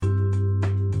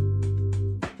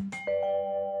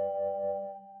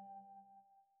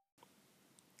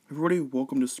Everybody,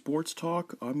 welcome to Sports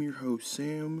Talk. I'm your host,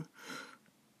 Sam.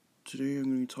 Today I'm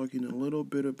going to be talking a little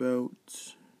bit about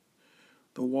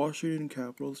the Washington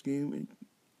Capitals game. It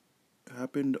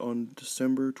happened on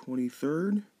December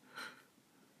 23rd.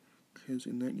 Because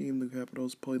in that game, the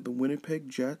Capitals played the Winnipeg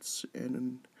Jets,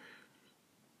 and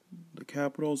the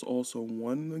Capitals also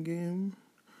won the game.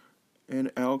 And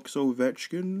Alex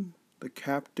Ovechkin, the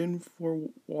captain for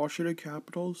Washington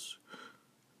Capitals,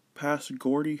 passed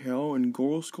Gordie Howe in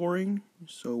goal scoring.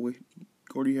 So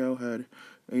Gordie Howe had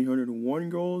 801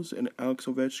 goals, and Alex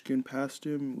Ovechkin passed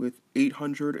him with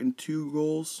 802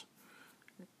 goals.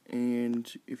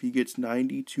 And if he gets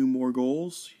 92 more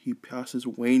goals, he passes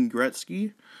Wayne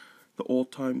Gretzky, the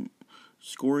all-time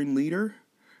scoring leader.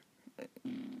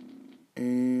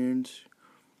 And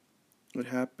it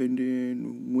happened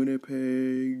in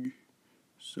Winnipeg,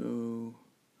 so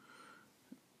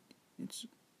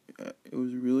it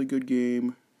was a really good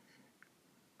game.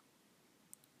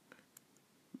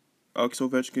 Alex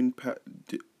Ovechkin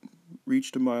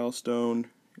reached a milestone,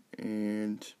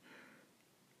 and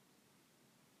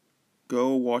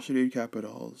go Washington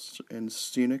Capitals. And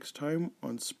see you next time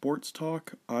on Sports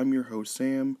Talk. I'm your host,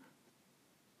 Sam.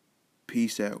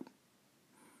 Peace out.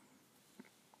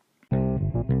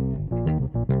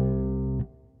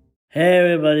 Hey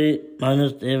everybody, my name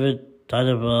is David. Talking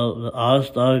about the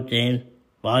All-Star Game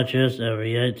Watchers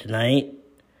Arena tonight.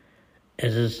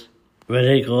 It is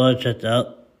really cool. Check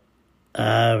out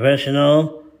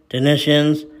Rational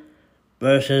Technicians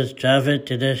versus Traffic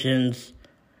Technicians,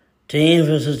 team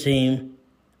versus team,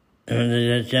 and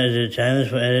the challenge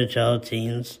for NHL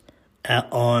teams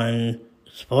on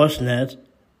Sportsnet.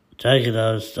 Check it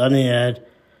out, starting at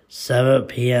 7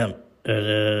 p.m.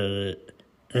 And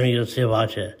you can see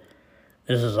watch it.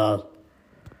 This is awesome.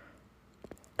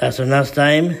 That's the next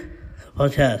time,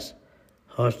 podcast.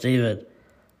 Host David.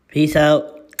 Peace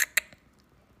out.